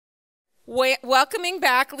Welcoming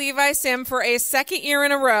back Levi Sim for a second year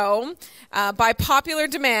in a row, by popular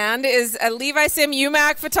demand, is a Levi Sim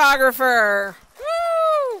UMAC photographer.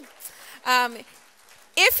 Woo!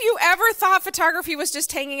 If you ever thought photography was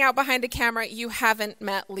just hanging out behind a camera, you haven't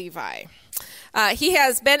met Levi. He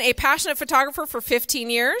has been a passionate photographer for 15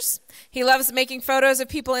 years. He loves making photos of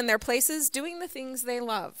people in their places, doing the things they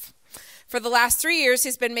love. For the last 3 years,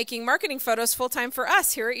 he's been making marketing photos full-time for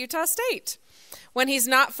us here at Utah State. When he's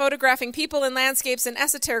not photographing people in landscapes and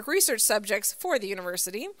esoteric research subjects for the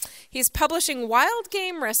university, he's publishing wild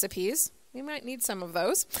game recipes. We might need some of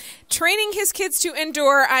those. Training his kids to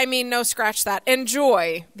endure, no, scratch that,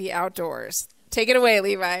 enjoy the outdoors. Take it away,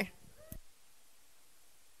 Levi.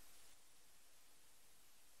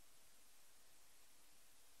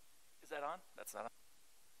 Is that on? That's not on.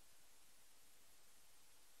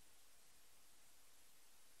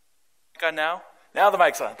 Mic on now? Now the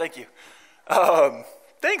mic's on. Thank you.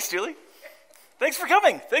 Thanks, Julie. Thanks for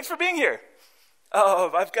coming. Thanks for being here.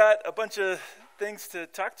 I've got a bunch of things to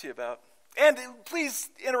talk to you about. And please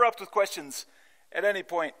interrupt with questions at any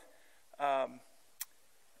point.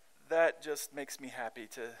 That just makes me happy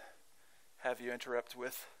to have you interrupt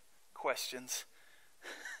with questions.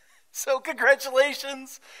 So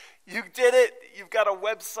congratulations. You did it. You've got a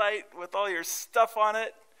website with all your stuff on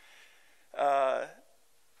it.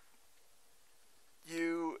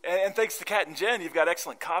 And thanks to Kat and Jen, you've got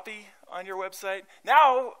excellent copy on your website.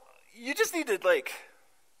 Now, you just need to,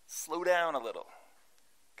 slow down a little,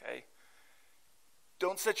 okay?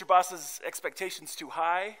 Don't set your boss's expectations too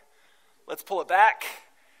high. Let's pull it back.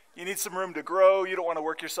 You need some room to grow. You don't want to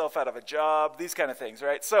work yourself out of a job, these kind of things,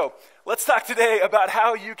 right? So let's talk today about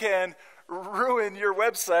how you can ruin your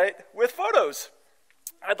website with photos.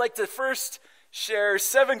 I'd like to first share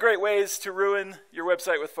 7 great ways to ruin your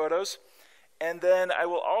website with photos. And then I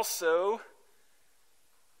will also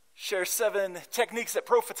share 7 techniques that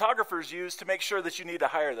pro photographers use to make sure that you need to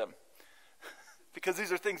hire them. Because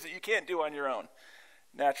these are things that you can't do on your own,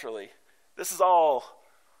 naturally. This is all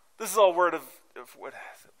word of what,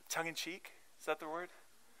 tongue-in-cheek? Is that the word?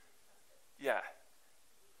 Yeah.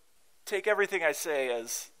 Take everything I say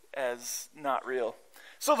as not real.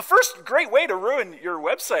 So the first great way to ruin your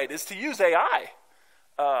website is to use AI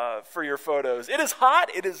for your photos. It is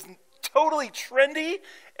hot. It is totally trendy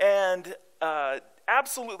and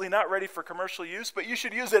absolutely not ready for commercial use, but you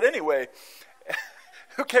should use it anyway.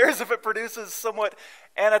 Who cares if it produces somewhat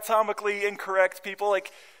anatomically incorrect people?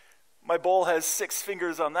 Like my bowl has 6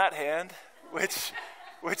 fingers on that hand, which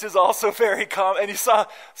is also very common. And you saw,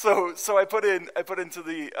 so I put into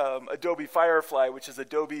the Adobe Firefly, which is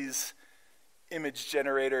Adobe's image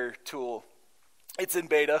generator tool. It's in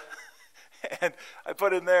beta, and I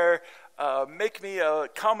put in there, make me a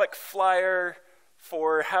comic flyer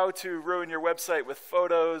for how to ruin your website with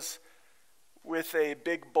photos with a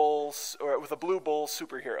big bowl, or with a blue bowl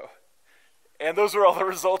superhero. And those were all the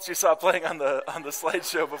results you saw playing on the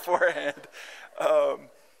slideshow beforehand.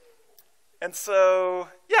 And so,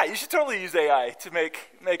 yeah, you should totally use AI to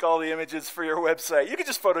make all the images for your website. You can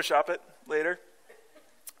just Photoshop it later.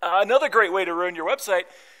 Another great way to ruin your website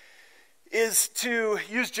is to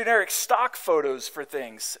use generic stock photos for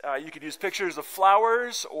things. You could use pictures of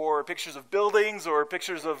flowers or pictures of buildings or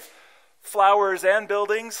pictures of flowers and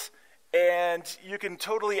buildings, and you can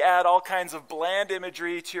totally add all kinds of bland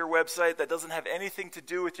imagery to your website that doesn't have anything to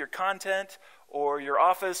do with your content or your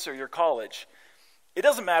office or your college. It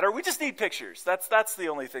doesn't matter. We just need pictures. That's the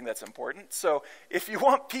only thing that's important. So if you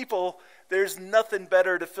want people, there's nothing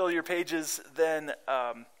better to fill your pages than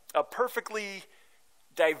a perfectly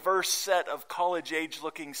diverse set of college-age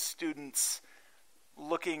looking students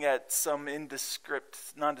looking at some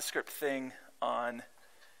nondescript thing on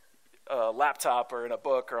a laptop or in a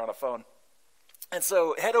book or on a phone. And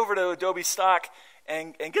so head over to Adobe Stock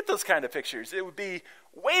and get those kind of pictures. It would be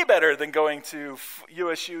way better than going to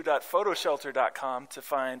usu.photoshelter.com to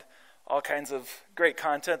find all kinds of great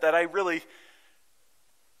content that I really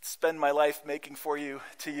spend my life making for you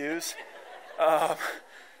to use.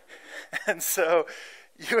 And so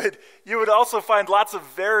you would also find lots of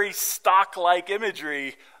very stock-like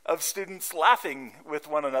imagery of students laughing with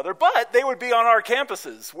one another, but they would be on our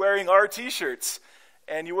campuses wearing our t-shirts,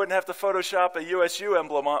 and you wouldn't have to Photoshop a USU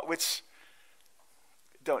emblem on, which,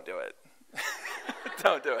 don't do it.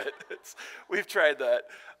 Don't do it. We've tried that.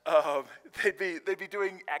 They'd be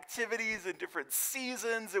doing activities in different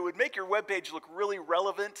seasons. It would make your webpage look really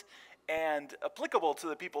relevant and applicable to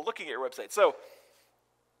the people looking at your website. So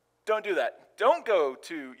don't do that. Don't go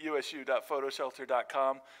to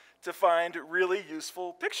usu.photoshelter.com to find really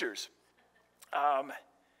useful pictures.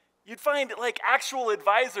 You'd find like actual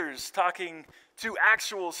advisors talking to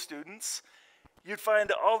actual students, you'd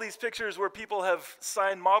find all these pictures where people have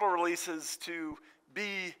signed model releases to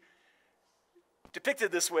be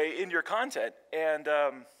depicted this way in your content, and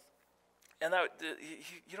that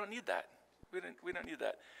you don't need that. We don't need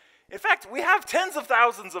that. In fact, we have tens of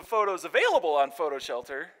thousands of photos available on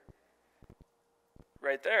PhotoShelter,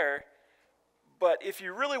 right there. But if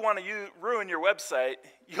you really want to ruin your website,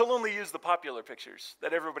 you'll only use the popular pictures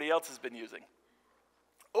that everybody else has been using.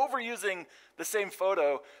 Overusing the same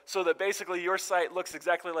photo so that basically your site looks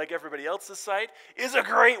exactly like everybody else's site is a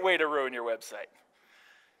great way to ruin your website.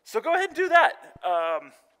 So go ahead and do that.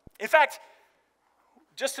 In fact,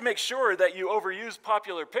 just to make sure that you overuse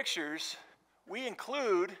popular pictures, we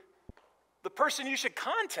include the person you should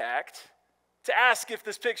contact to ask if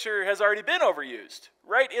this picture has already been overused.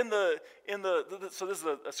 Right so this is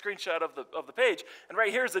a screenshot of the page, and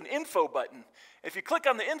right here is an info button. If you click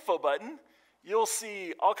on the info button, you'll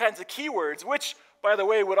see all kinds of keywords, which, by the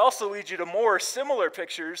way, would also lead you to more similar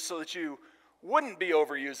pictures so that you wouldn't be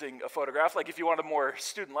overusing a photograph. Like if you wanted more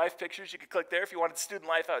student life pictures, you could click there. If you wanted student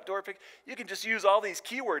life outdoor pictures, you can just use all these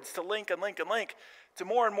keywords to link and link and link to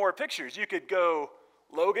more and more pictures. You could go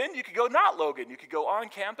Logan, you could go not Logan, you could go on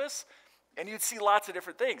campus, and you'd see lots of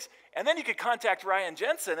different things. And then you could contact Ryan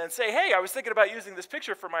Jensen and say, hey, I was thinking about using this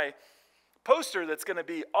picture for my poster that's going to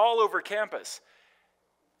be all over campus.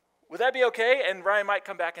 Would that be okay? And Ryan might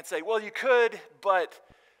come back and say, well, you could, but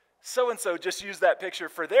so-and-so just used that picture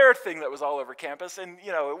for their thing that was all over campus, and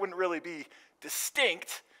it wouldn't really be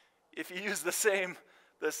distinct if you use the same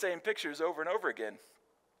pictures over and over again.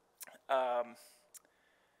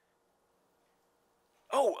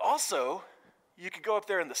 Also, you could go up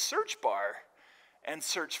there in the search bar and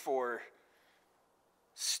search for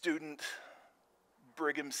student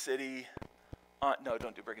Brigham City. No,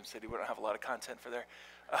 don't do Brigham City. We don't have a lot of content for there.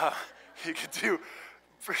 You could do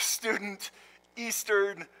for student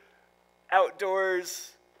Eastern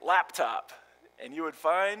outdoors laptop, and you would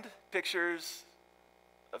find pictures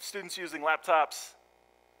of students using laptops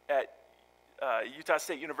at Utah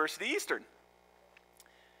State University Eastern.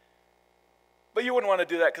 But you wouldn't want to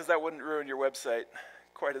do that because that wouldn't ruin your website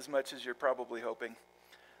quite as much as you're probably hoping.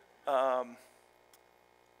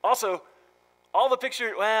 Also, all the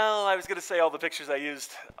pictures, I was going to say all the pictures I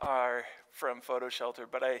used are from PhotoShelter,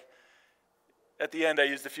 but at the end I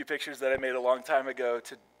used a few pictures that I made a long time ago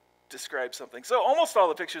to describe something. So almost all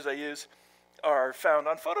the pictures I use are found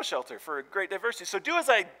on PhotoShelter for great diversity. So do as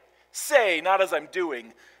I say, not as I'm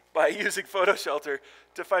doing, by using PhotoShelter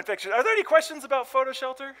to find pictures. Are there any questions about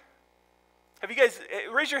PhotoShelter? Have you guys,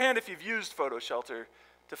 raise your hand if you've used PhotoShelter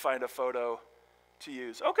to find a photo to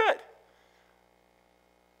use. Oh, good.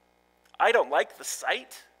 I don't like the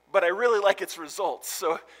site, but I really like its results.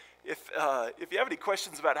 So if you have any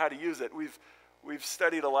questions about how to use it, we've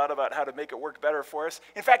studied a lot about how to make it work better for us.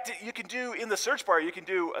 In fact, you can do, in the search bar, you can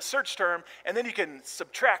do a search term, and then you can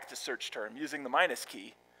subtract a search term using the minus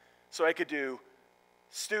key. So I could do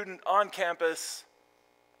student on campus,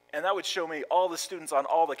 and that would show me all the students on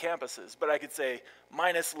all the campuses. But I could say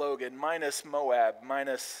minus Logan, minus Moab,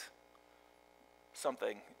 minus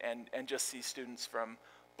something, and just see students from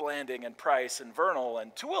Blanding and Price and Vernal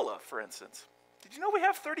and Tooele, for instance. Did you know we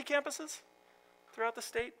have 30 campuses throughout the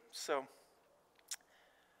state? So,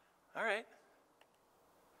 all right.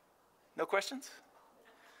 No questions?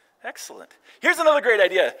 Excellent. Here's another great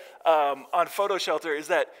idea on PhotoShelter is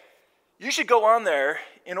that you should go on there,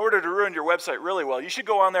 in order to ruin your website really well, you should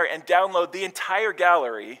go on there and download the entire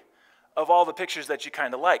gallery of all the pictures that you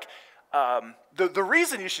kind of like. The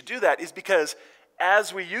reason you should do that is because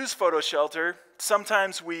as we use PhotoShelter,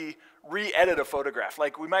 sometimes we re-edit a photograph.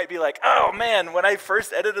 Like we might be like, oh man, when I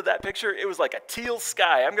first edited that picture, it was like a teal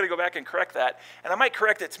sky. I'm going to go back and correct that. And I might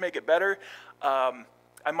correct it to make it better.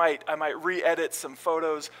 I might re-edit some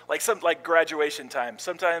photos, like graduation time.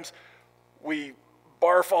 Sometimes we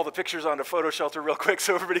barf all the pictures onto PhotoShelter real quick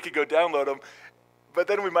so everybody could go download them. But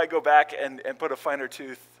then we might go back and put a finer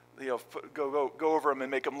tooth, go over them and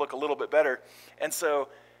make them look a little bit better. And so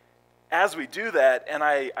as we do that, and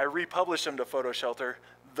I republish them to PhotoShelter,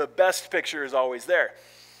 the best picture is always there.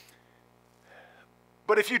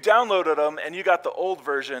 But if you downloaded them and you got the old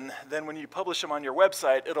version, then when you publish them on your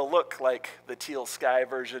website, it'll look like the teal sky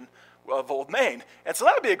version of Old Main. And so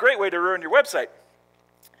that would be a great way to ruin your website.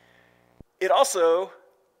 It also,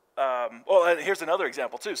 and here's another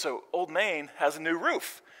example too. So Old Main has a new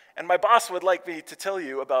roof, and my boss would like me to tell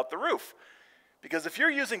you about the roof. Because if you're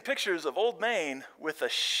using pictures of Old Main with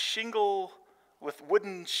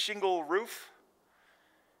wooden shingle roof,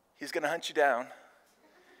 he's going to hunt you down,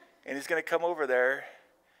 and he's going to come over there,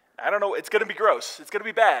 I don't know, it's going to be gross. It's going to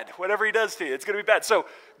be bad. Whatever he does to you, it's going to be bad. So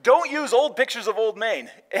don't use old pictures of Old Main.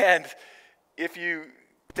 And if you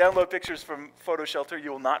download pictures from Photo Shelter,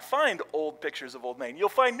 you will not find old pictures of Old Main. You'll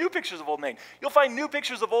find new pictures of Old Main. You'll find new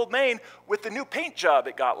pictures of Old Main with the new paint job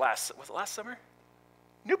it got was it last summer?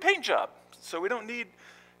 New paint job. So we don't need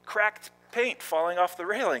cracked paint falling off the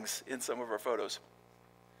railings in some of our photos.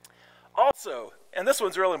 Also, and this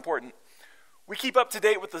one's real important, we keep up to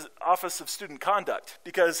date with the Office of Student Conduct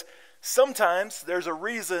because sometimes there's a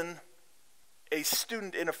reason a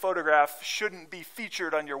student in a photograph shouldn't be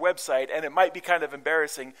featured on your website, and it might be kind of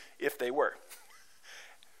embarrassing if they were.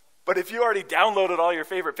 But if you already downloaded all your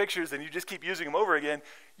favorite pictures and you just keep using them over again,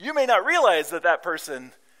 you may not realize that that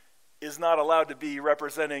person is not allowed to be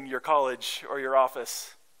representing your college or your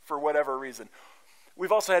office for whatever reason.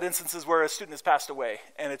 We've also had instances where a student has passed away,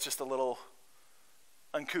 and it's just a little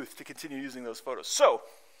uncouth to continue using those photos. So,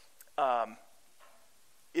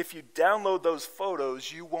 if you download those photos,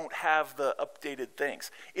 you won't have the updated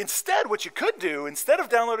things. Instead, what you could do, instead of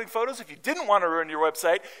downloading photos, if you didn't want to ruin your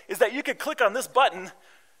website, is that you could click on this button.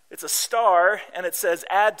 It's a star, and it says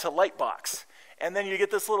Add to Lightbox. And then you get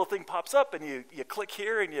this little thing pops up, and you click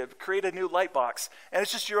here, and you create a new Lightbox. And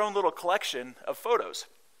it's just your own little collection of photos.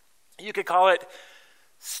 You could call it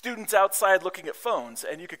Students Outside Looking at Phones,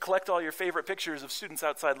 and you could collect all your favorite pictures of students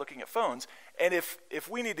outside looking at phones. And if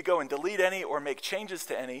we need to go and delete any or make changes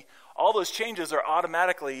to any, all those changes are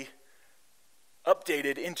automatically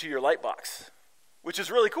updated into your Lightbox, which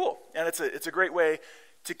is really cool. And it's a great way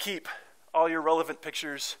to keep all your relevant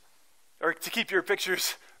pictures, or to keep your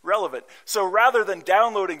pictures relevant. So rather than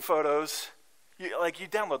downloading photos, you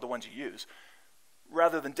download the ones you use.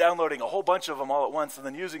 Rather than downloading a whole bunch of them all at once and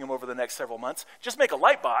then using them over the next several months, just make a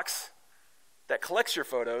Lightbox that collects your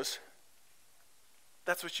photos.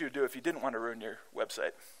 That's what you would do if you didn't want to ruin your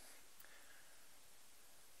website.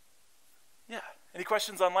 Yeah. Any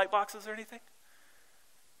questions on Lightboxes or anything?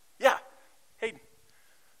 Yeah. Hayden.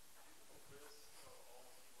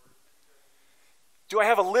 Do I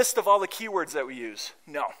have a list of all the keywords that we use?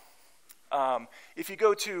 No. If you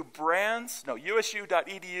go to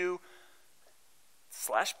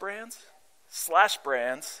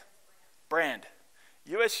usu.edu/brands, brand,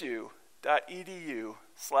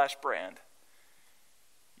 usu.edu/brand,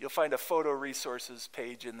 you'll find a photo resources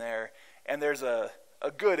page in there, and there's a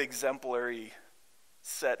good exemplary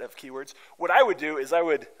set of keywords. What I would do is I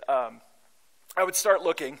would start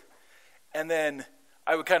looking, and then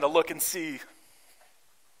I would kind of look and see.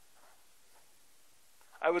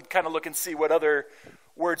 What other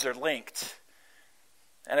words are linked.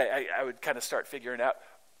 And I would kind of start figuring out,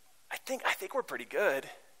 I think we're pretty good.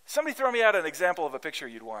 Somebody throw me out an example of a picture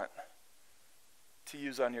you'd want to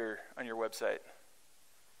use on your website.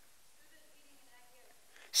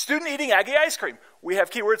 Student eating Aggie ice cream. We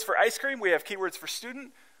have keywords for ice cream. We have keywords for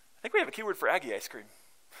student. I think we have a keyword for Aggie ice cream.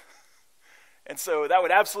 And so that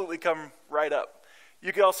would absolutely come right up.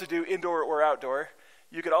 You could also do indoor or outdoor.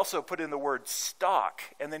 You could also put in the word stock,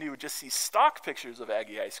 and then you would just see stock pictures of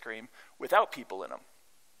Aggie ice cream without people in them.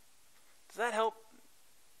 Does that help?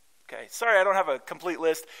 Okay, sorry I don't have a complete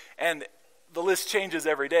list, and the list changes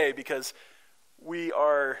every day because we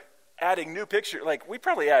are adding new pictures. Like, we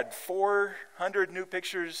probably add 400 new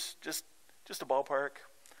pictures, just a ballpark,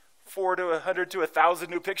 400 to 1,000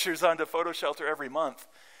 new pictures onto Photo Shelter every month.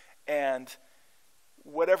 And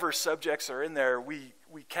whatever subjects are in there, we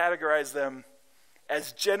categorize them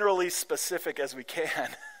as generally specific as we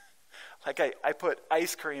can. Like I put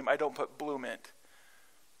ice cream, I don't put Blue Mint.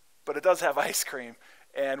 But it does have ice cream.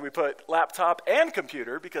 And we put laptop and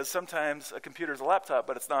computer, because sometimes a computer is a laptop,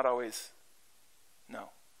 but it's not always.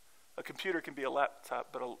 No. A computer can be a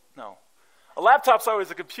laptop, but no. A laptop's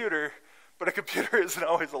always a computer, but a computer isn't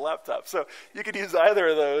always a laptop. So you could use either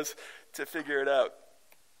of those to figure it out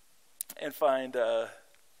and find the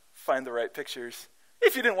right pictures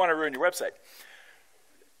if you didn't want to ruin your website.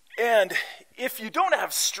 And if you don't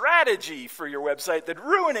have strategy for your website, then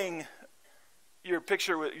ruining your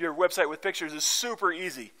website with pictures is super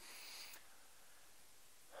easy.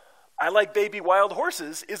 I like baby wild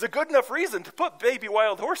horses is a good enough reason to put baby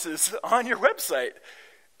wild horses on your website.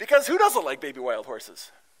 Because who doesn't like baby wild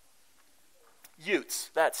horses? Utes,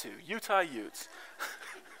 that's who, Utah Utes.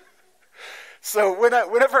 So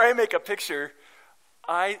whenever I make a picture,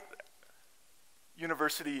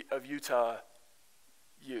 University of Utah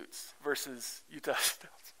Utes versus Utah.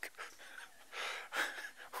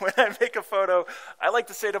 When I make a photo, I like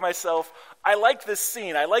to say to myself, I like this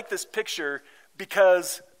scene, I like this picture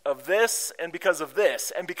because of this and because of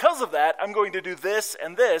this. And because of that, I'm going to do this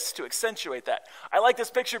and this to accentuate that. I like this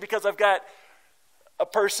picture because I've got a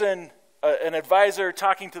person an advisor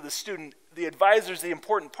talking to the student. The advisor is the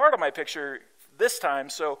important part of my picture this time,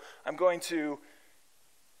 so I'm going to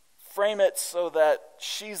frame it so that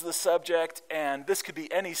she's the subject, and this could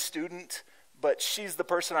be any student, but she's the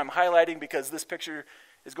person I'm highlighting because this picture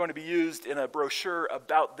is going to be used in a brochure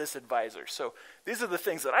about this advisor. So these are the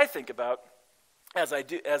things that I think about as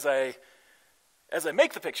I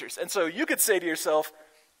make the pictures. And so you could say to yourself,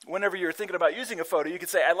 whenever you're thinking about using a photo, you could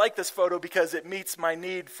say, I like this photo because it meets my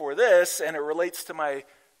need for this, and it relates to my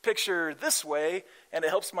picture this way, and it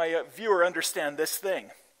helps my viewer understand this thing.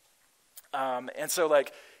 And so,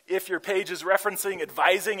 like, if your page is referencing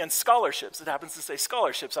advising and scholarships, it happens to say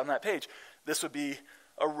scholarships on that page, this would be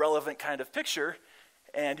a relevant kind of picture,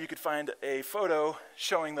 and you could find a photo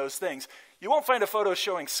showing those things. You won't find a photo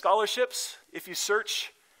showing scholarships if you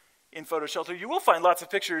search in Photo Shelter. You will find lots of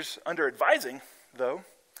pictures under advising, though.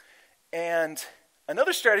 And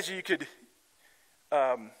another strategy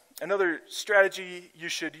you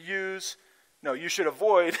should use, no, you should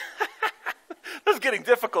avoid. This is getting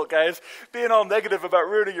difficult, guys, being all negative about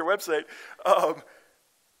ruining your website.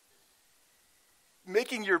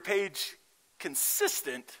 Making your page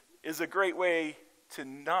consistent is a great way to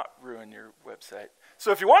not ruin your website.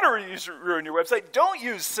 So if you want to ruin your website, don't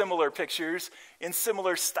use similar pictures in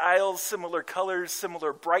similar styles, similar colors,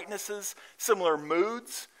 similar brightnesses, similar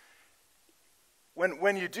moods.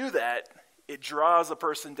 When you do that, it draws a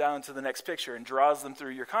person down to the next picture and draws them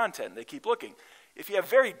through your content. They keep looking. If you have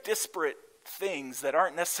very disparate things that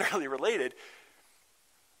aren't necessarily related,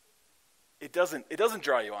 it doesn't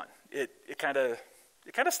draw you on. It kind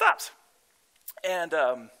of stops. And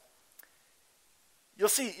you'll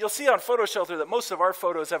see on Photo Shelter that most of our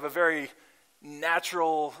photos have a very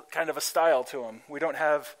natural kind of a style to them. We don't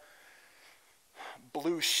have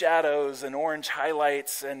blue shadows and orange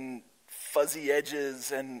highlights and fuzzy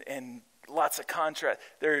edges and lots of contrast.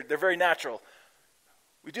 They're very natural.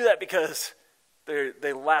 We do that because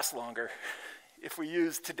they last longer. If we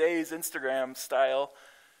use today's Instagram style,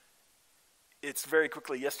 it's very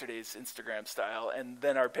quickly yesterday's Instagram style, and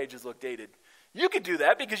then our pages look dated. You could do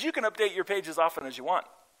that because you can update your page as often as you want.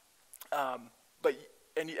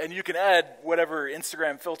 And you can add whatever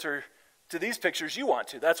Instagram filter to these pictures you want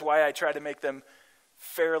to. That's why I try to make them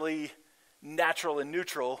fairly natural and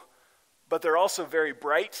neutral, but they're also very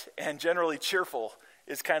bright and generally cheerful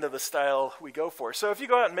is kind of the style we go for. So if you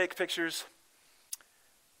go out and make pictures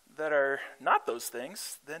that are not those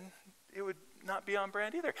things, then it would not be on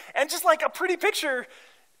brand either. And just like a pretty picture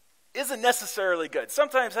isn't necessarily good.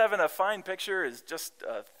 Sometimes having a fine picture is just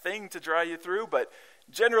a thing to draw you through, but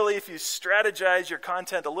generally if you strategize your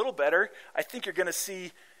content a little better, I think you're going to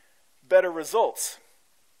see better results.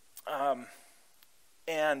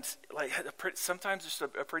 And like sometimes just a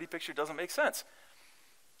pretty picture doesn't make sense.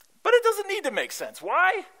 But it doesn't need to make sense.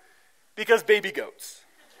 Why? Because baby goats.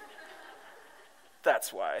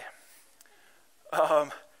 That's why.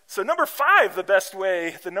 So number 5,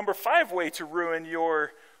 the number 5 way to ruin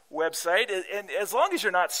your website, and as long as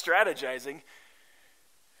you're not strategizing,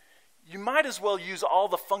 you might as well use all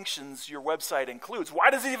the functions your website includes. Why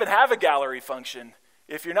does it even have a gallery function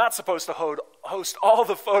if you're not supposed to host all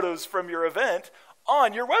the photos from your event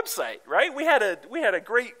on your website, right? We had a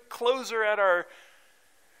great closer at our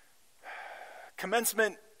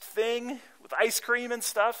commencement thing with ice cream and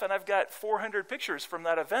stuff, and I've got 400 pictures from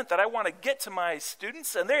that event that I want to get to my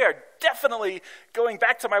students, and they are definitely going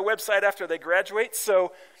back to my website after they graduate,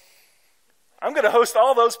 so I'm going to host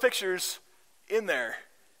all those pictures in there.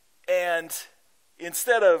 And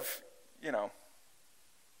instead of,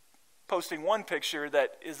 posting one picture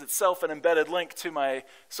that is itself an embedded link to my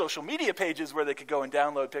social media pages where they could go and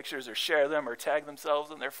download pictures or share them or tag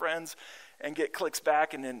themselves and their friends and get clicks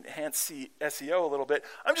back and enhance SEO a little bit,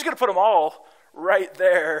 I'm just going to put them all right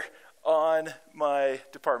there on my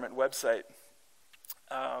department website.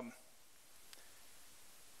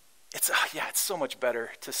 It's so much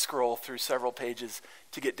better to scroll through several pages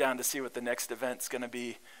to get down to see what the next event's going to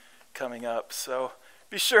be coming up. So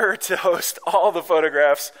be sure to host all the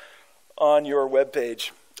photographs on your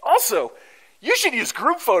webpage. Also, you should use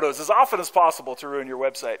group photos as often as possible to ruin your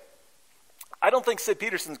website. I don't think Sid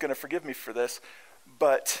Peterson's going to forgive me for this,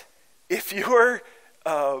 but if you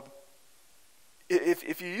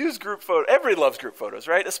use group photos, everybody loves group photos,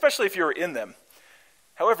 right? Especially if you're in them.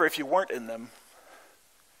 However, if you weren't in them,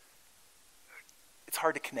 it's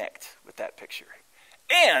hard to connect with that picture.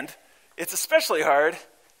 And it's especially hard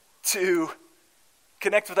to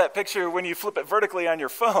connect with that picture when you flip it vertically on your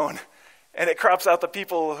phone and it crops out the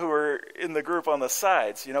people who are in the group on the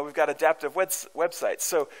sides. We've got adaptive websites.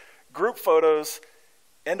 So group photos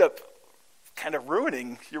end up kind of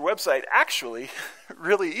ruining your website actually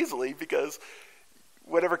really easily, because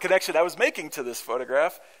whatever connection I was making to this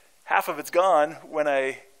photograph, half of it's gone when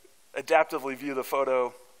I adaptively view the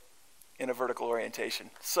photo in a vertical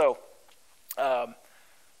orientation. So,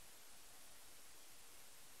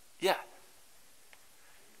 yeah.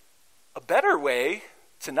 A better way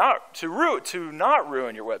to not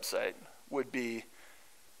ruin your website would be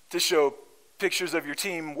to show pictures of your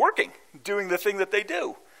team working, doing the thing that they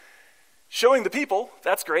do. Showing the people,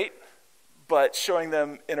 that's great, but showing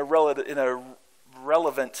them in a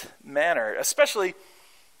relevant manner, especially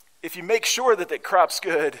if you make sure that it crops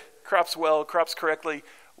good, crops well, crops correctly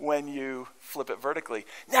when you flip it vertically.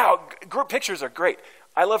 Now, group pictures are great.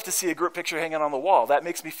 I love to see a group picture hanging on the wall. That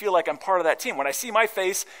makes me feel like I'm part of that team. When I see my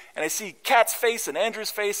face and I see Kat's face and Andrew's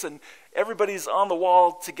face and everybody's on the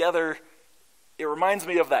wall together, it reminds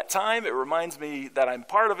me of that time. It reminds me that I'm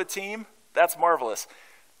part of a team. That's marvelous.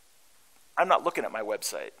 I'm not looking at my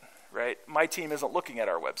website, right? My team isn't looking at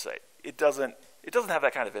our website. It doesn't have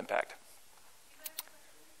that kind of impact.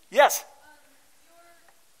 Yes? Is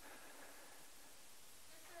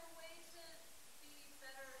there a way to be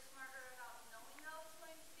better or smarter about knowing how it's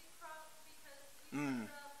going to be cropped? Because we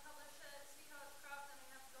publish it, see how it's cropped, and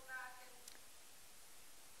we have to go back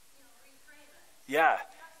and reframe it. Yeah. Do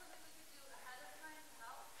you have something we could do ahead of time to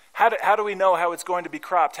help? How do we know how it's going to be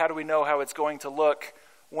cropped? How do we know how it's going to look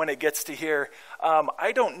when it gets to here?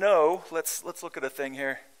 I don't know. Let's look at a thing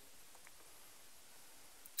here.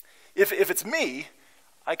 If it's me,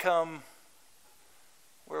 I come,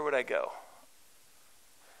 where would I go?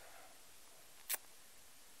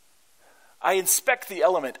 I inspect the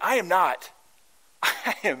element. I am not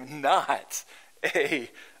a,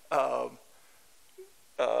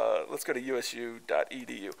 let's go to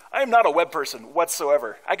usu.edu. I am not a web person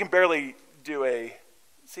whatsoever. I can barely do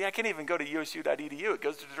see, I can't even go to usu.edu. It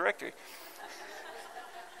goes to the directory.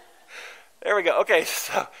 There we go. Okay,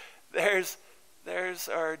 so there's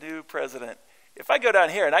our new president. If I go down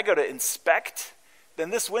here and I go to inspect, then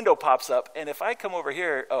this window pops up. And if I come over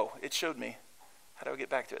here, oh, it showed me. How do I get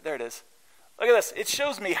back to it? There it is. Look at this. It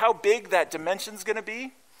shows me how big that dimension's going to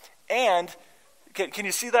be. And can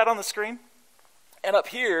you see that on the screen? And up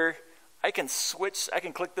here, I can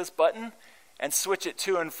click this button and switch it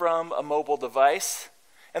to and from a mobile device.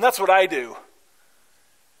 And that's what I do.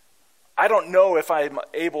 I don't know if I'm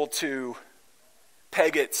able to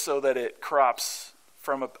peg it so that it crops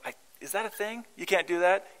from is that a thing? You can't do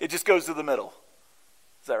that? It just goes to the middle.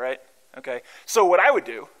 Is that right? Okay. So what I would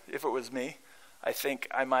do, if it was me, I think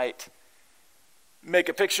I might make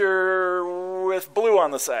a picture with blue on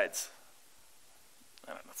the sides.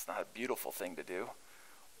 I don't know, it's not a beautiful thing to do.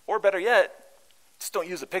 Or better yet, just don't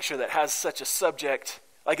use a picture that has such a subject.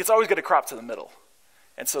 Like, it's always going to crop to the middle.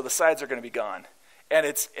 And so the sides are going to be gone. And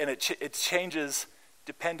it changes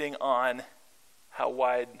depending on how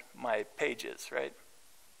wide my page is, right?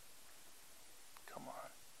 Come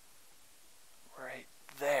on. Right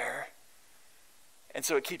there. And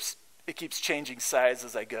so it keeps changing size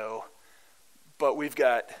as I go. But we've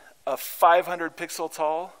got a 500 pixel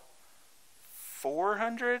tall,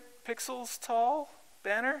 400 pixels tall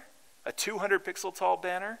banner, a 200 pixel tall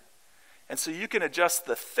banner. And so you can adjust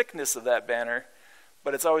the thickness of that banner,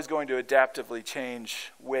 but it's always going to adaptively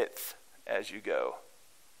change width as you go.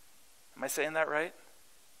 Am I saying that right?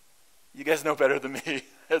 You guys know better than me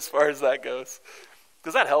as far as that goes.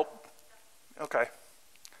 Does that help? Okay.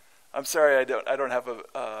 I'm sorry I don't have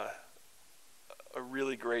a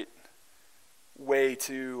really great way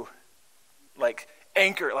to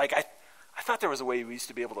anchor. I thought there was a way we used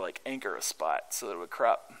to be able to anchor a spot so that it would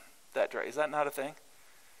crop that dry. Is that not a thing?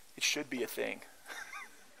 It should be a thing.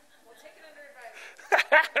 We'll take it under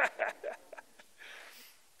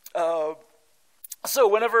advisement. So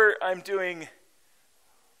whenever I'm doing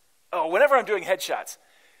headshots,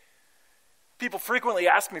 people frequently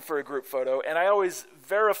ask me for a group photo, and I always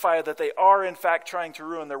verify that they are in fact trying to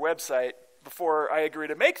ruin their website before I agree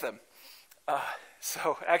to make them.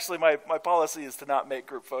 So actually my policy is to not make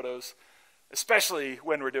group photos, especially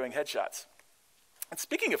when we're doing headshots. And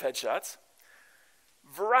speaking of headshots,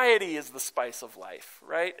 variety is the spice of life,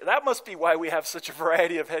 right? That must be why we have such a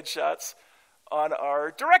variety of headshots on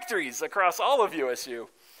our directories across all of USU.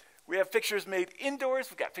 We have pictures made indoors,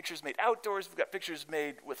 we've got pictures made outdoors, we've got pictures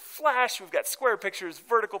made with flash, we've got square pictures,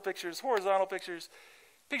 vertical pictures, horizontal pictures,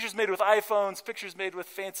 pictures made with iPhones, pictures made with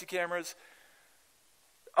fancy cameras.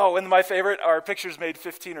 Oh, and my favorite are pictures made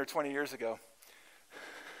 15 or 20 years ago.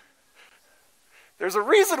 There's a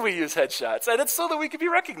reason we use headshots, and it's so that we can be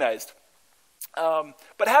recognized.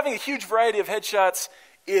 But having a huge variety of headshots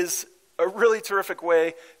is a really terrific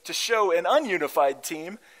way to show an ununified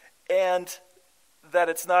team and that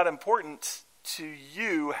it's not important to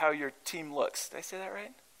you how your team looks. Did I say that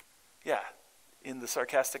right? Yeah, in the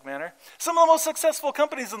sarcastic manner. Some of the most successful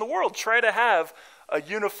companies in the world try to have a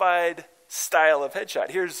unified style of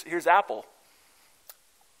headshot. Here's Apple.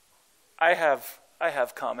 I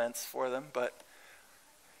have comments for them, but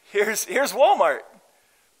here's Walmart.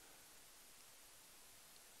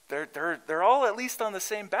 They're all at least on the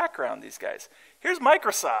same background, these guys. Here's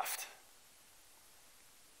Microsoft.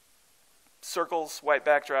 Circles, white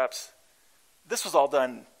backdrops. This was all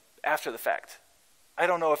done after the fact. I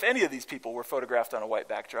don't know if any of these people were photographed on a white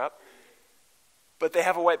backdrop, but they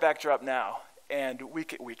have a white backdrop now, and we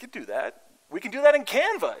could do that. We can do that in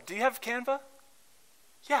Canva. Do you have Canva?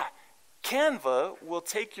 Yeah. Canva will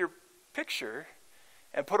take your picture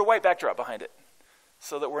and put a white backdrop behind it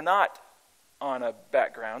so that we're not on a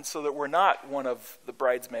background, so that we're not one of the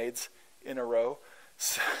bridesmaids in a row.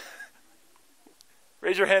 So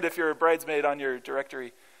raise your hand if you're a bridesmaid on your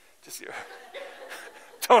directory. Just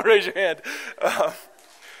don't raise your hand.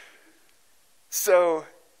 So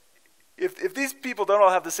if these people don't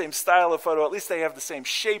all have the same style of photo, at least they have the same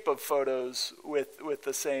shape of photos with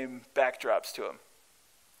the same backdrops to them.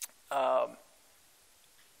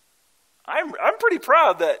 I'm pretty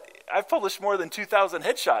proud that I've published more than 2,000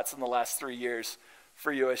 headshots in the last 3 years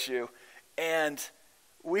for USU, and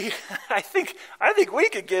I think we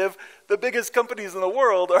could give the biggest companies in the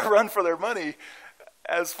world a run for their money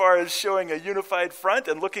as far as showing a unified front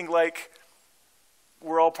and looking like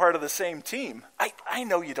we're all part of the same team. I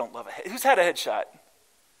know you don't love a head. Who's had a headshot?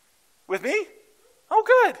 With me? Oh,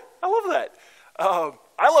 good. I love that.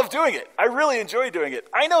 I love doing it. I really enjoy doing it.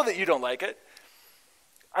 I know that you don't like it.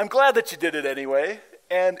 I'm glad that you did it anyway,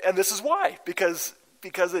 and this is why, because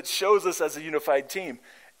it shows us as a unified team,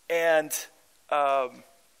 and I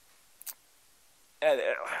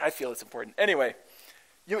feel it's important. Anyway,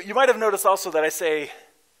 you might have noticed also that I say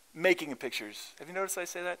making pictures. Have you noticed I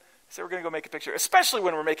say that? I say we're going to go make a picture, especially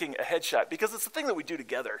when we're making a headshot, because it's the thing that we do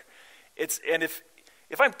together. And if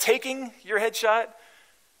I'm taking your headshot,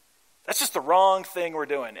 that's just the wrong thing we're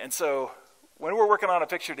doing. And so when we're working on a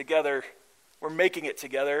picture together, we're making it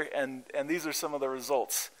together, and these are some of the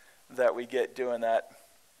results that we get doing that.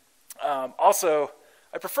 Also,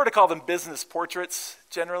 I prefer to call them business portraits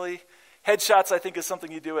generally. Headshots, I think, is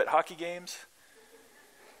something you do at hockey games.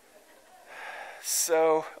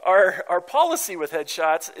 So our policy with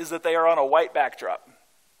headshots is that they are on a white backdrop.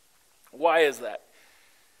 Why is that?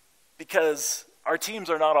 Because our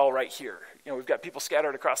teams are not all right here. We've got people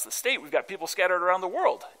scattered across the state. We've got people scattered around the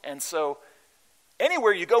world. And so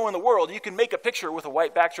anywhere you go in the world, you can make a picture with a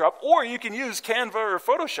white backdrop, or you can use Canva or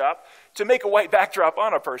Photoshop to make a white backdrop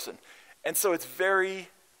on a person. And so it's very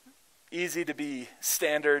easy to be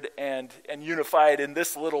standard and unified in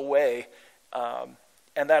this little way.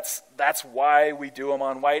 And that's why we do them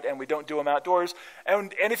on white and we don't do them outdoors.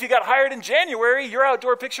 And if you got hired in January, your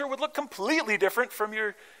outdoor picture would look completely different from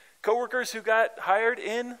your coworkers who got hired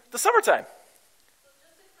in the summertime. So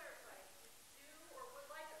just to clarify, do or would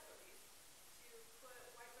like us at least to put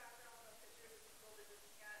white background on pictures of people that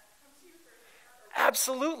didn't come to you for a headshot?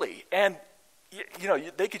 Absolutely. And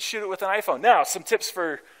they could shoot it with an iPhone. Now, some tips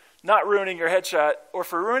for not ruining your headshot, or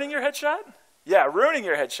for ruining your headshot? Yeah, ruining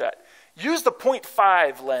your headshot. Use the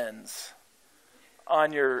 0.5 lens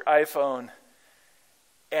on your iPhone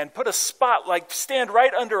and put a spot, stand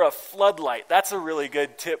right under a floodlight. That's a really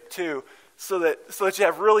good tip too, so that you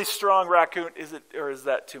have really strong raccoon. Is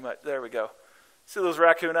that too much? There we go. See those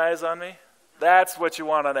raccoon eyes on me? That's what you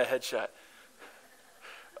want on a headshot.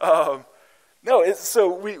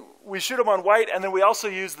 So we shoot them on white, and then we also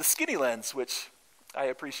use the skinny lens, which I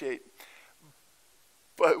appreciate.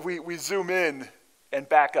 But we zoom in and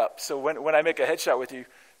back up. So when I make a headshot with you,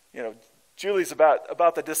 Julie's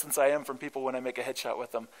about the distance I am from people when I make a headshot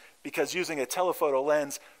with them, because using a telephoto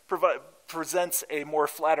lens presents a more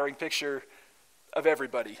flattering picture of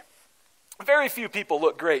everybody. Very few people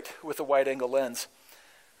look great with a wide-angle lens.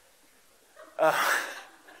 But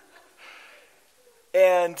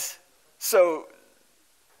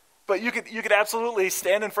you could absolutely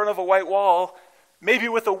stand in front of a white wall, maybe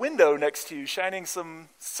with a window next to you, shining some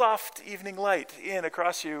soft evening light in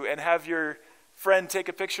across you, and have your friend take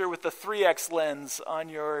a picture with the 3x lens on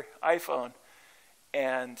your iPhone,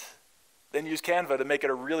 and then use Canva to make it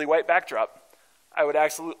a really white backdrop. I would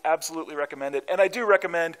absolutely recommend it. And I do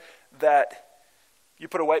recommend that you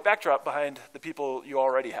put a white backdrop behind the people you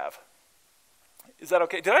already have. Is that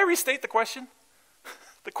okay? Did I restate the question?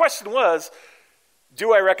 The question was,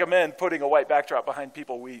 do I recommend putting a white backdrop behind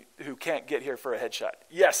people who can't get here for a headshot?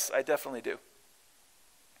 Yes, I definitely do.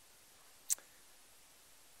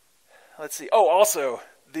 Let's see. Oh, also,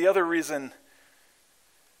 the other reason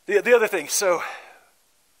The other thing, so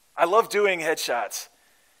I love doing headshots,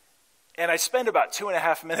 and I spend about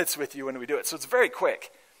 2.5 minutes with you when we do it, so it's very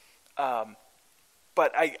quick.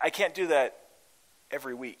 But I can't do that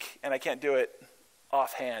every week, and I can't do it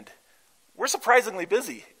offhand. We're surprisingly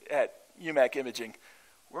busy at UMAC Imaging.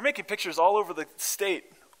 We're making pictures all over the state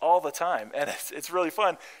all the time, and it's really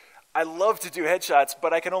fun. I love to do headshots,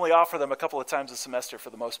 but I can only offer them a couple of times a semester for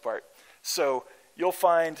the most part. So you'll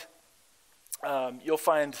find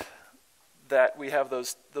that we have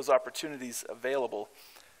those opportunities available.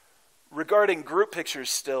 Regarding group pictures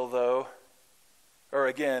still, though, or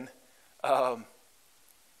again, I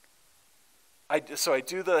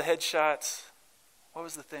do the headshots. What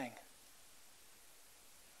was the thing?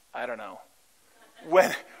 I don't know.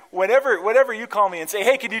 Whenever you call me and say,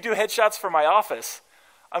 hey, can you do headshots for my office?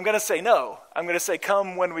 I'm going to say no. I'm going to say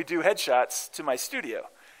come when we do headshots to my studio.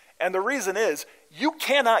 And the reason is you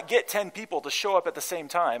cannot get 10 people to show up at the same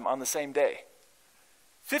time on the same day.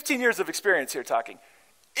 15 years of experience here talking.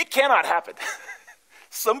 It cannot happen.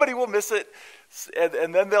 Somebody will miss it,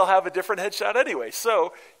 and then they'll have a different headshot anyway.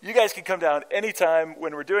 So you guys can come down anytime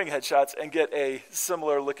when we're doing headshots and get a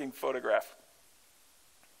similar looking photograph.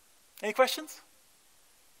 Any questions?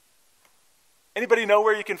 Anybody know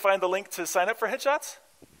where you can find the link to sign up for headshots?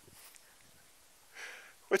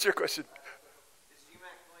 What's your question? Is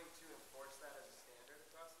UMAC going to enforce that as a standard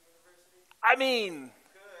across the university? I mean,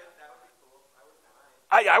 Good, that would be cool. I wouldn't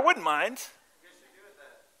mind. I wouldn't mind. You guys should do it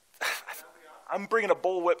then. That would be awesome. I'm bringing a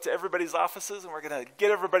bullwhip to everybody's offices, and we're going to get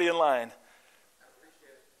everybody in line. I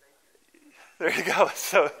appreciate it. Thank you. There you go.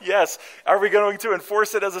 So, yes, are we going to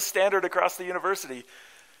enforce it as a standard across the university?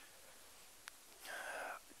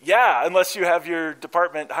 Yeah, unless you have your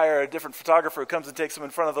department hire a different photographer who comes and takes them in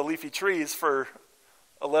front of the leafy trees for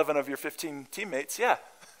 11 of your 15 teammates, yeah.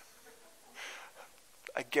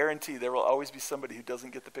 I guarantee there will always be somebody who doesn't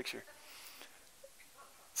get the picture.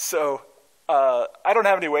 So I don't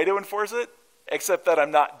have any way to enforce it, except that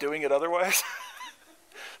I'm not doing it otherwise.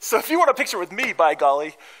 So if you want a picture with me, by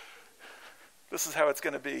golly, this is how it's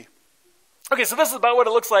going to be. Okay, so this is about what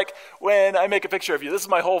it looks like when I make a picture of you. This is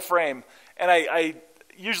my whole frame. And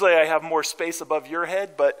usually I have more space above your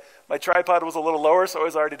head, but my tripod was a little lower, so I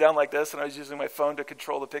was already down like this, and I was using my phone to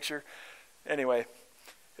control the picture. Anyway,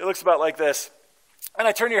 it looks about like this. And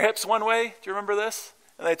I turn your hips one way. Do you remember this?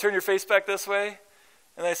 And I turn your face back this way.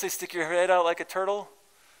 And I say stick your head out like a turtle.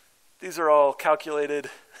 These are all calculated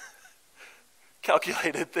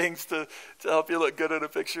things to help you look good in a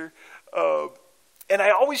picture. And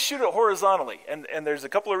I always shoot it horizontally, and there's a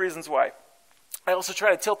couple of reasons why. I also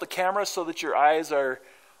try to tilt the camera so that your eyes are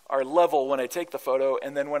level when I take the photo,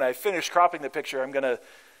 and then when I finish cropping the picture, I'm going to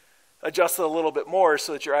adjust it a little bit more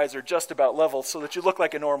so that your eyes are just about level so that you look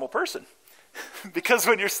like a normal person. Because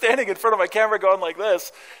when you're standing in front of my camera going like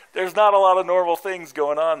this, there's not a lot of normal things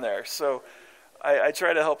going on there. So I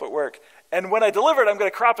try to help it work. And when I deliver it, I'm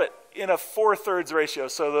going to crop it in a 4/3 ratio.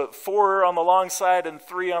 So the 4 on the long side and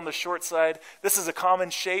 3 on the short side. This is a common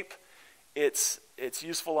shape. It's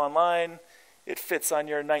useful online. It fits on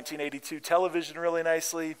your 1982 television really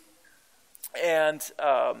nicely. And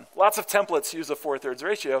lots of templates use a 4/3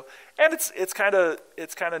 ratio. And it's kind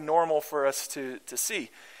of normal for us to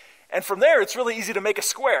see. And from there, it's really easy to make a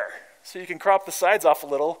square. So you can crop the sides off a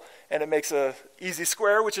little, and it makes a easy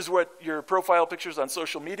square, which is what your profile pictures on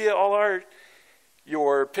social media all are.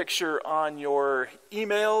 Your picture on your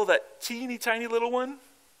email, that teeny tiny little one,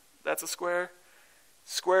 that's a square.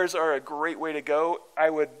 Squares are a great way to go. I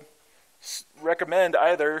would recommend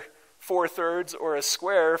either 4/3 or a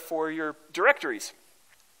square for your directories,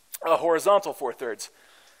 a horizontal 4/3.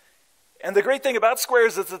 And the great thing about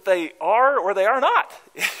squares is that they are or they are not.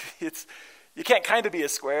 You can't kind of be a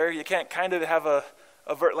square. You can't kind of have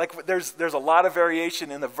there's a lot of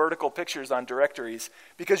variation in the vertical pictures on directories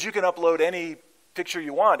because you can upload any picture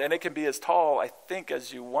you want, and it can be as tall, I think,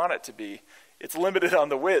 as you want it to be. It's limited on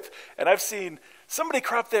the width. And I've seen somebody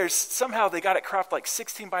crop theirs, somehow they got it cropped like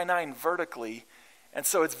 16:9 vertically, and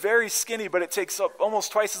so it's very skinny, but it takes up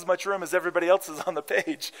almost twice as much room as everybody else's on the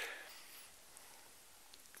page.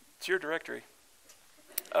 It's your directory.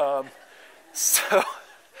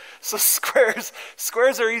 So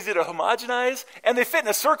squares are easy to homogenize, and they fit in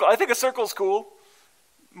a circle. I think a circle's cool.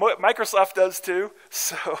 Microsoft does too.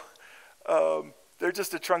 So they're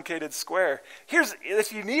just a truncated square.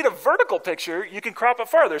 If you need a vertical picture, you can crop it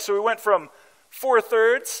farther. So we went from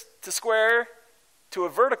 4/3 to square to a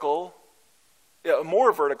vertical,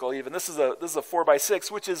 more vertical even. This is a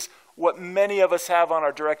 4x6, which is what many of us have on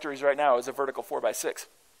our directories right now, is a vertical 4x6.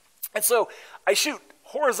 And so I shoot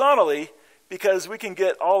horizontally because we can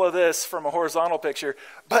get all of this from a horizontal picture,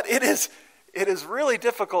 but it is it is really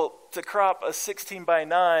difficult to crop a 16 by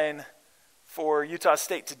 9 for Utah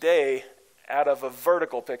State Today out of a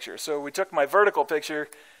vertical picture. So we took my vertical picture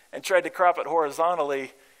and tried to crop it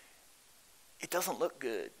horizontally. It doesn't look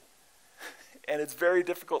good. And it's very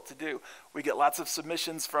difficult to do. We get lots of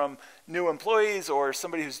submissions from new employees or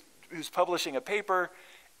somebody who's publishing a paper,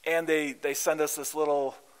 and they send us this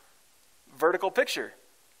little vertical picture.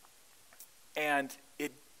 And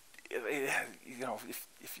if you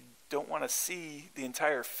don't want to see the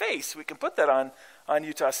entire face, we can put that on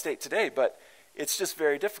Utah State Today, but it's just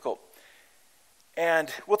very difficult.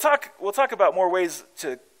 And we'll talk about more ways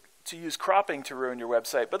to use cropping to ruin your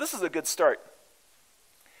website, but this is a good start.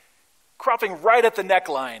 Cropping right at the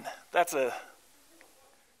neckline. That's a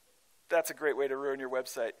great way to ruin your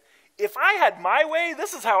website. If I had my way,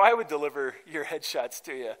 this is how I would deliver your headshots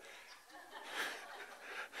to you.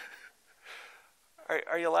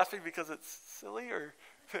 Are you laughing because it's silly or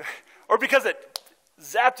because it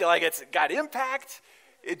zapped you, like it's got impact?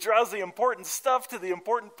 It draws the important stuff to the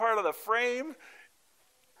important part of the frame.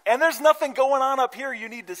 And there's nothing going on up here you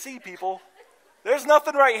need to see, people. There's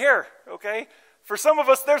nothing right here, okay? For some of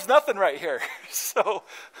us, there's nothing right here. So,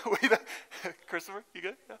 Christopher, you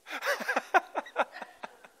good? Yeah.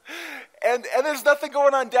 and there's nothing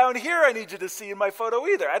going on down here I need you to see in my photo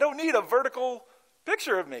either. I don't need a vertical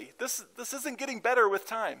picture of me. This isn't getting better with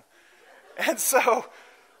time. And so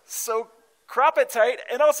crop it tight.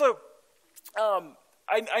 And also,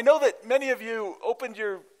 I know that many of you opened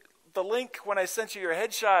the link when I sent you your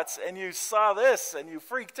headshots and you saw this and you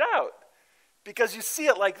freaked out because you see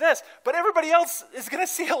it like this. But everybody else is going to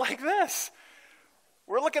see it like this.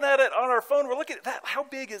 We're looking at it on our phone. We're looking at that. How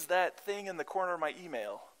big is that thing in the corner of my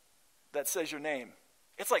email that says your name?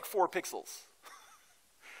 It's like 4 pixels.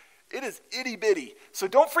 It is itty bitty. So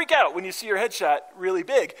don't freak out when you see your headshot really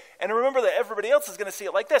big. And remember that everybody else is going to see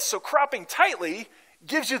it like this. So cropping tightly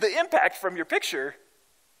gives you the impact from your picture.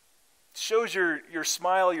 Shows your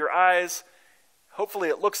smile, your eyes. Hopefully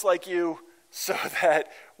it looks like you so that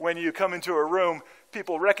when you come into a room,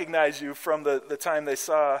 people recognize you from the time they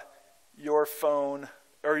saw your phone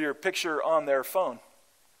or your picture on their phone.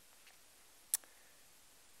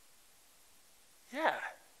 Yeah.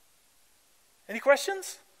 Any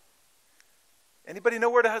questions? Anybody know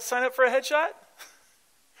where to sign up for a headshot?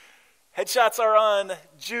 Headshots are on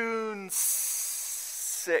June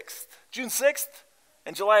 6th. June 6th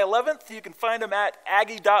and July 11th. You can find them at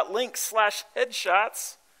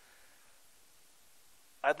aggie.link/headshots.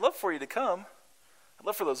 I'd love for you to come. I'd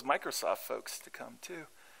love for those Microsoft folks to come too.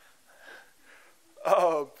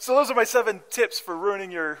 So those are my 7 tips for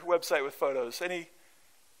ruining your website with photos. Any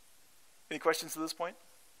questions to this point?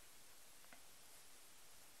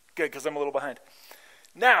 Good, because I'm a little behind.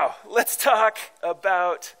 Now, let's talk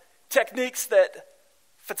about techniques that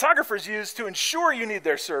photographers use to ensure you need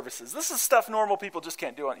their services. This is stuff normal people just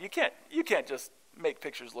can't do. You can't just make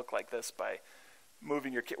pictures look like this by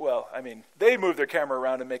moving your, well, I mean, they move their camera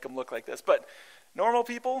around and make them look like this, but normal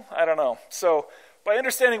people, I don't know. So by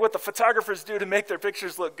understanding what the photographers do to make their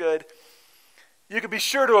pictures look good, you can be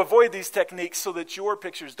sure to avoid these techniques so that your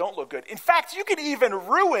pictures don't look good. In fact, you can even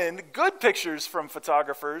ruin good pictures from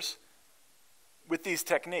photographers with these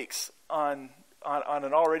techniques on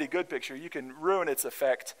an already good picture. You can ruin its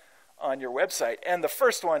effect on your website. And the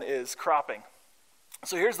first one is cropping.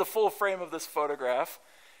 So here's the full frame of this photograph.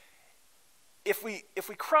 If we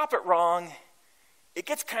crop it wrong, it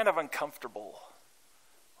gets kind of uncomfortable.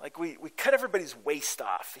 Like we cut everybody's waist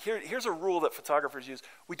off. Here's a rule that photographers use.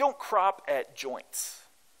 We don't crop at joints.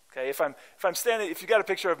 Okay, if I'm standing, if you got a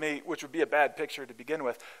picture of me, which would be a bad picture to begin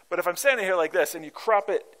with, but if I'm standing here like this and you crop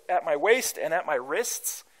it at my waist and at my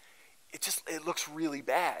wrists, it looks really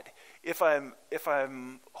bad. If I'm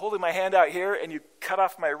holding my hand out here and you cut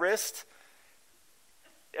off my wrist,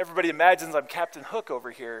 everybody imagines I'm Captain Hook over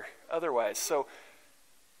here otherwise. So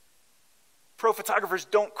pro photographers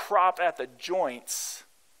don't crop at the joints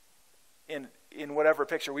in whatever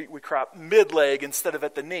picture. We crop mid-leg instead of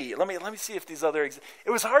at the knee. Let me see if these other, it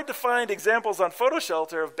was hard to find examples on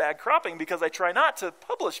PhotoShelter of bad cropping because I try not to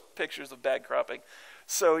publish pictures of bad cropping.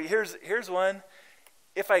 So here's one.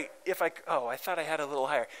 I thought I had a little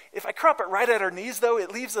higher. If I crop it right at her knees though,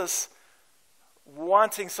 it leaves us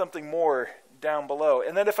wanting something more down below.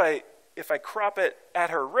 And then if I crop it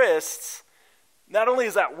at her wrists, not only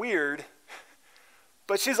is that weird,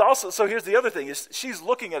 but she's also, so here's the other thing, is she's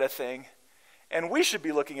looking at a thing, and we should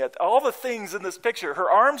be looking at all the things in this picture. Her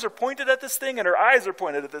arms are pointed at this thing, and her eyes are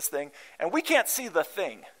pointed at this thing, and we can't see the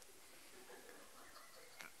thing.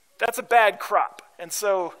 That's a bad crop, and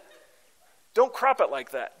so don't crop it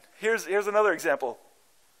like that. Here's another example.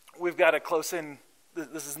 We've got a close-in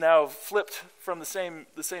this is now flipped from the same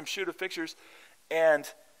shoot of pictures. And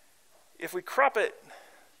if we crop it,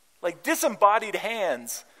 like disembodied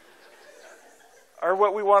hands are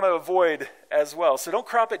what we want to avoid as well. So don't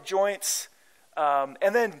crop at joints.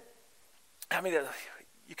 And then, I mean,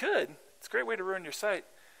 you could. It's a great way to ruin your site.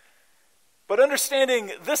 But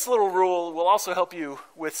understanding this little rule will also help you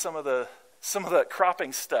with some of the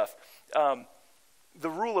cropping stuff. The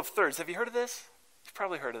rule of thirds. Have you heard of this? You've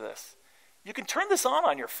probably heard of this. You can turn this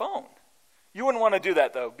on your phone. You wouldn't want to do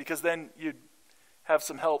that, though, because then you'd have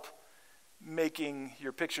some help making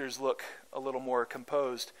your pictures look a little more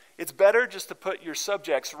composed. It's better just to put your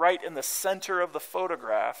subjects right in the center of the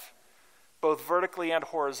photograph, both vertically and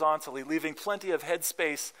horizontally, leaving plenty of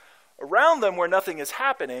headspace around them where nothing is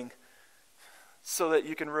happening so that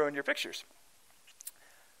you can ruin your pictures.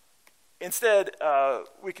 Instead,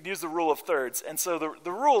 we could use the rule of thirds. And so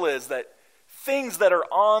the rule is that things that are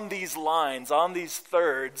on these lines, on these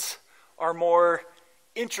thirds, are more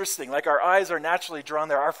interesting. Like our eyes are naturally drawn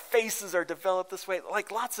there. Our faces are developed this way.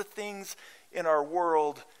 Like lots of things in our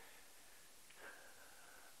world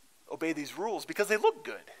obey these rules because they look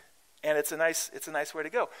good. And it's a nice way to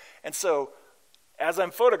go. And so as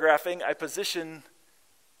I'm photographing, I position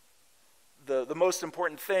the most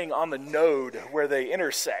important thing on the node where they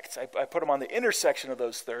intersect. I put them on the intersection of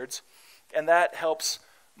those thirds, and that helps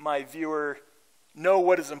my viewer know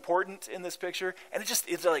what is important in this picture, and it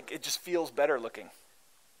just feels better looking.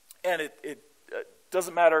 And it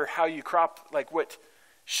doesn't matter how you crop, like what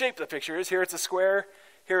shape the picture is. Here it's a square,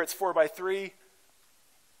 here it's 4:3.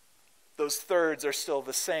 Those thirds are still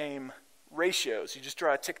the same ratios. You just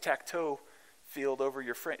draw a tic-tac-toe field over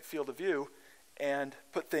your field of view and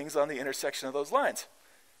put things on the intersection of those lines.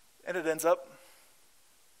 And it ends up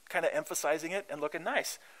kind of emphasizing it and looking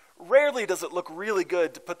nice. Rarely does it look really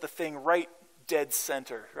good to put the thing right dead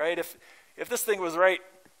center, right? If this thing was right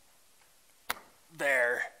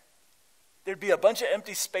there, there'd be a bunch of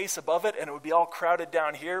empty space above it, and it would be all crowded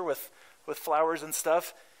down here with flowers and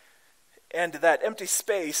stuff. And that empty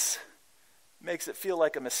space makes it feel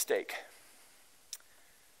like a mistake.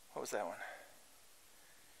 What was that one?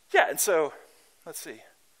 Yeah, and so, let's see.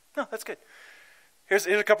 No, that's good. Here's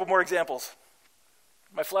a couple more examples.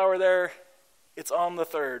 My flower there, it's on the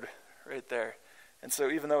third right there. And so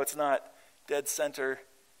even though it's not dead center,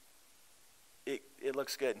 it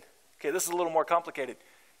looks good. Okay, this is a little more complicated.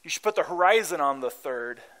 You should put the horizon on the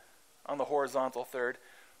third, on the horizontal third,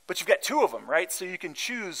 but you've got two of them, right? So you can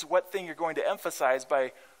choose what thing you're going to emphasize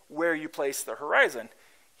by where you place the horizon.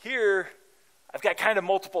 Here, I've got kind of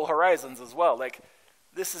multiple horizons as well. Like,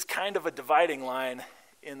 this is kind of a dividing line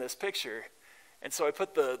in this picture. And so I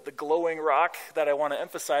put the glowing rock that I want to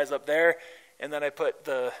emphasize up there, and then I put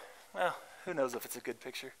well, who knows if it's a good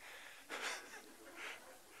picture.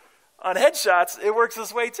 On headshots, it works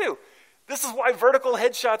this way too. This is why vertical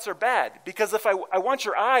headshots are bad, because if I want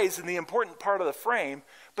your eyes in the important part of the frame,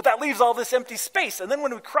 but that leaves all this empty space. And then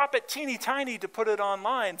when we crop it teeny tiny to put it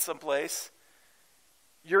online someplace,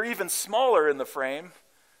 you're even smaller in the frame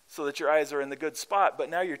so that your eyes are in the good spot, but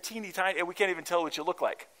now you're teeny tiny and we can't even tell what you look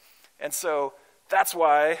like. And so that's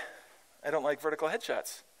why I don't like vertical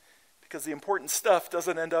headshots, because the important stuff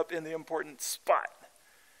doesn't end up in the important spot.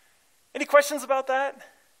 Any questions about that?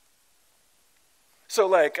 So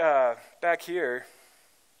like back here,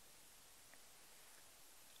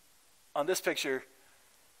 on this picture,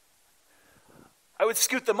 I would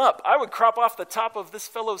scoot them up. I would crop off the top of this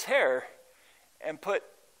fellow's hair and put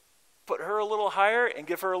her a little higher and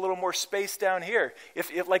give her a little more space down here.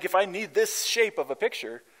 If I need this shape of a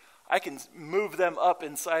picture, I can move them up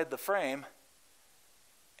inside the frame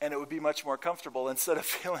and it would be much more comfortable instead of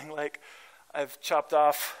feeling like I've chopped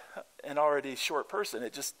off an already short person.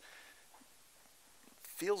 It just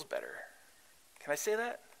feels better. Can I say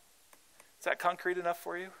that? Is that concrete enough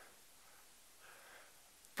for you?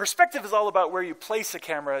 Perspective is all about where you place a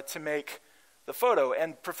camera to make the photo,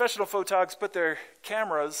 and professional photogs put their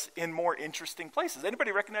cameras in more interesting places.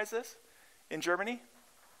 Anybody recognize this in Germany?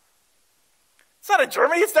 It's not in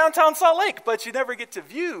Germany, it's downtown Salt Lake, but you never get to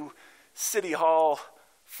view City Hall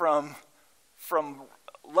from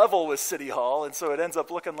level with City Hall, and so it ends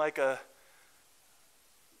up looking like a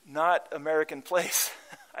not American place.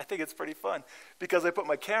 I think it's pretty fun because I put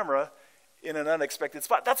my camera in an unexpected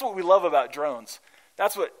spot. That's what we love about drones.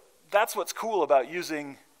 That's what's cool about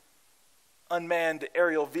using unmanned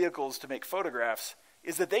aerial vehicles to make photographs,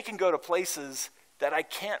 is that they can go to places that I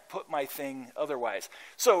can't put my thing otherwise.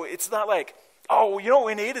 So it's not like, oh, you know what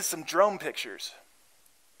we need is some drone pictures.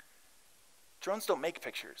 Drones don't make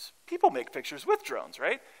pictures. People make pictures with drones,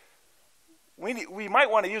 right? We might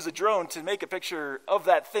want to use a drone to make a picture of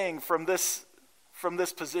that thing from this from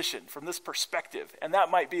this position, from this perspective. And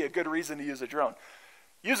that might be a good reason to use a drone.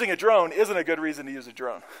 Using a drone isn't a good reason to use a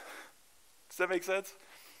drone. Does that make sense?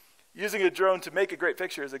 Using a drone to make a great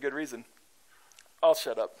picture is a good reason. I'll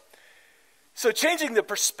shut up. So changing the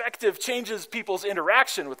perspective changes people's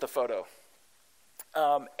interaction with the photo.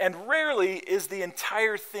 And rarely is the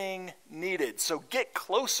entire thing needed. So get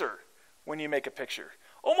closer when you make a picture.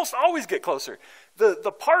 Almost always get closer.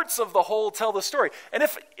 The parts of the whole tell the story. And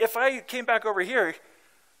if I came back over here,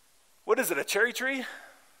 what is it, a cherry tree?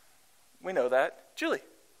 We know that. Julie.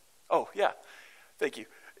 Oh, yeah. Thank you.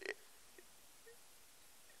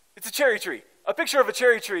 It's a cherry tree. A picture of a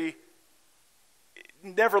cherry tree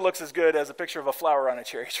never looks as good as a picture of a flower on a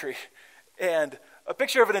cherry tree. And a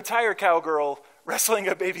picture of an entire cowgirl wrestling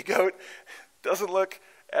a baby goat doesn't look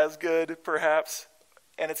as good, perhaps.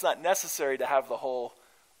 And it's not necessary to have the whole.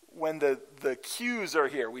 When the cues are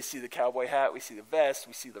here, we see the cowboy hat, we see the vest,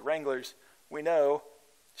 we see the Wranglers. We know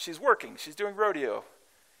she's working, she's doing rodeo.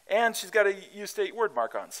 And she's got a U-State word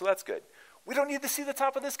mark on, so that's good. We don't need to see the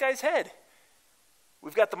top of this guy's head.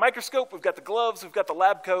 We've got the microscope, we've got the gloves, we've got the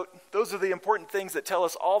lab coat. Those are the important things that tell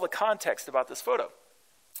us all the context about this photo.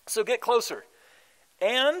 So get closer.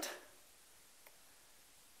 And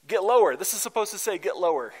get lower. This is supposed to say get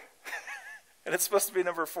lower. And it's supposed to be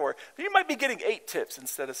number 4. You might be getting 8 tips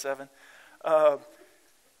instead of 7.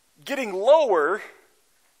 Getting lower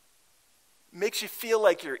makes you feel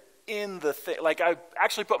like you're in the thing. Like I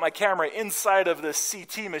actually put my camera inside of this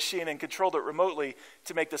CT machine and controlled it remotely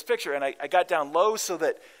to make this picture. And I got down low so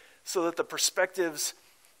that the perspectives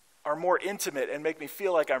are more intimate and make me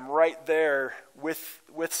feel like I'm right there with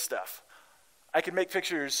stuff. I can make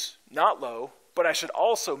pictures not low, but I should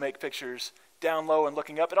also make pictures down low and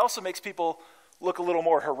looking up. It also makes people look a little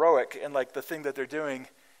more heroic and like the thing that they're doing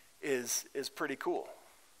is pretty cool.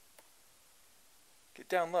 Get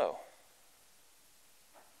down low.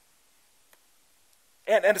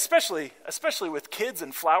 And especially with kids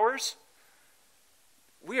and flowers,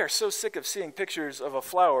 we are so sick of seeing pictures of a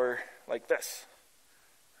flower like this.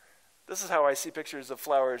 This is how I see pictures of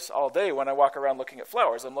flowers all day when I walk around looking at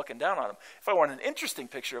flowers. I'm looking down on them. If I want an interesting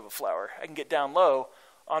picture of a flower, I can get down low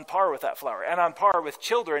on par with that flower. And on par with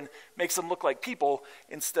children makes them look like people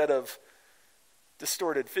instead of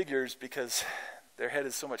distorted figures because their head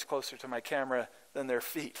is so much closer to my camera than their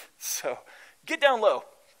feet. So get down low.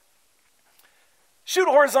 Shoot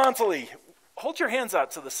horizontally. Hold your hands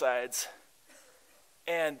out to the sides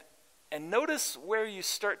and notice where you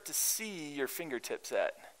start to see your fingertips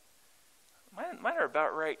at. Mine are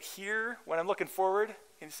about right here when I'm looking forward.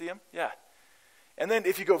 Can you see them? Yeah. And then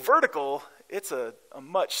if you go vertical, it's a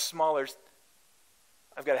much smaller,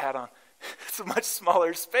 I've got a hat on. It's a much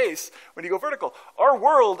smaller space when you go vertical. Our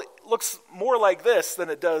world looks more like this than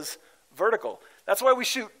it does vertical. That's why we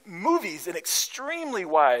shoot movies in extremely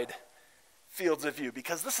wide fields of view,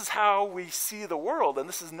 because this is how we see the world, and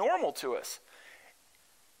this is normal to us.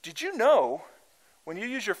 Did you know when you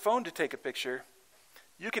use your phone to take a picture,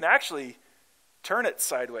 you can actually turn it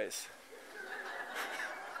sideways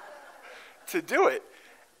to do it,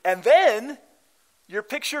 and then your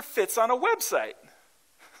picture fits on a website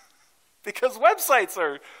because websites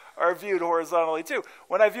are viewed horizontally too.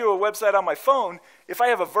 When I view a website on my phone, if I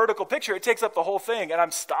have a vertical picture, it takes up the whole thing and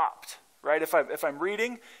I'm stopped, right? If I'm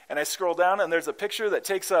reading and I scroll down and there's a picture that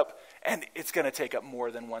takes up, and it's going to take up more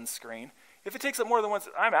than one screen. If it takes up more than one,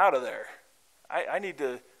 I'm out of there. I need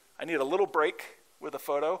a little break with a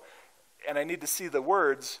photo, and I need to see the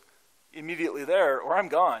words immediately there or I'm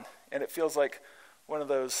gone. And it feels like one of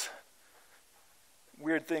those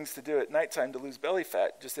weird things to do at nighttime to lose belly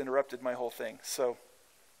fat. Just interrupted my whole thing. So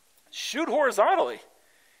shoot horizontally.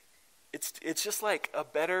 It's just like a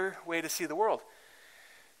better way to see the world.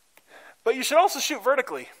 But you should also shoot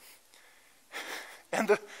vertically.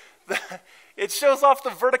 And it shows off the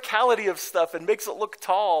verticality of stuff and makes it look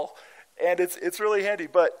tall. And it's really handy.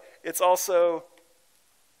 But it's also,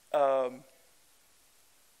 well,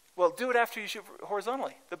 do it after you shoot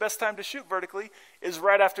horizontally. The best time to shoot vertically is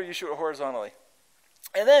right after you shoot horizontally.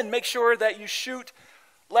 And then make sure that you shoot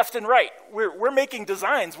left and right. We're making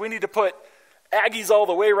designs. We need to put Aggies all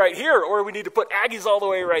the way right here, or we need to put Aggies all the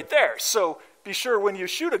way right there. So be sure when you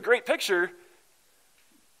shoot a great picture,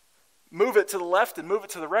 move it to the left and move it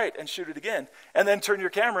to the right and shoot it again. And then turn your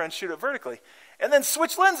camera and shoot it vertically. And then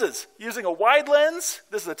switch lenses. Using a wide lens,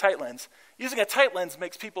 this is a tight lens. Using a tight lens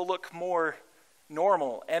makes people look more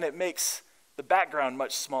normal, and it makes the background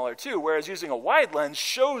much smaller too, whereas using a wide lens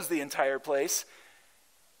shows the entire place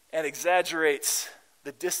and exaggerates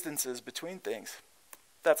the distances between things.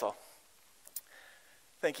 That's all.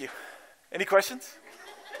 Thank you. Any questions?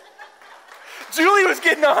 Julie was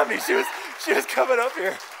getting on me. She was coming up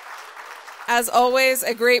here. As always,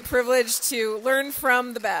 a great privilege to learn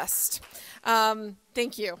from the best.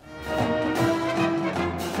 Thank you.